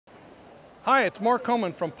Hi, it's Mark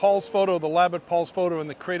Coleman from Paul's Photo, the lab at Paul's Photo and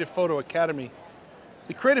the Creative Photo Academy.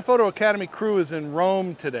 The Creative Photo Academy crew is in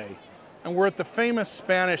Rome today, and we're at the famous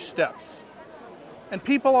Spanish Steps. And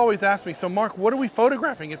people always ask me, so Mark, what are we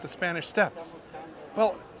photographing at the Spanish Steps?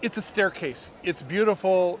 Well, it's a staircase. It's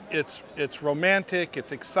beautiful, it's romantic,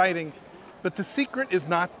 it's exciting, but the secret is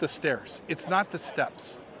not the stairs. It's not the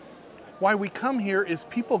steps. Why we come here is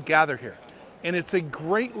people gather here, and it's a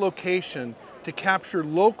great location to capture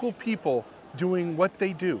local people doing what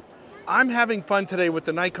they do. I'm having fun today with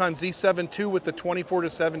the Nikon Z7 II with the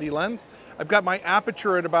 24-70 lens. I've got my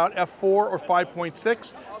aperture at about f4 or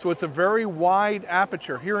 5.6, so it's a very wide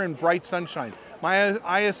aperture here in bright sunshine. My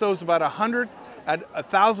ISO is about 100 at a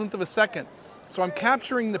thousandth of a second. So I'm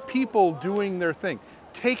capturing the people doing their thing,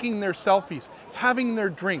 taking their selfies, having their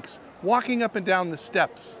drinks, walking up and down the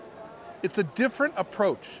steps. It's a different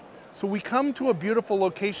approach. So we come to a beautiful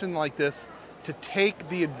location like this to take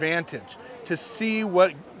the advantage, to see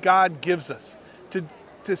what God gives us,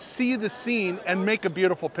 to see the scene and make a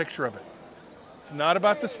beautiful picture of it. It's not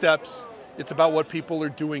about the steps, it's about what people are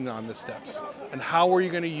doing on the steps. And how are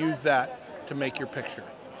you going to use that to make your picture?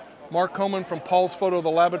 Mark Coleman from Paul's Photo, the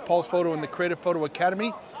lab at Paul's Photo and the Creative Photo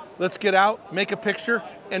Academy. Let's get out, make a picture,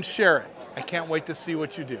 and share it. I can't wait to see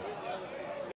what you do.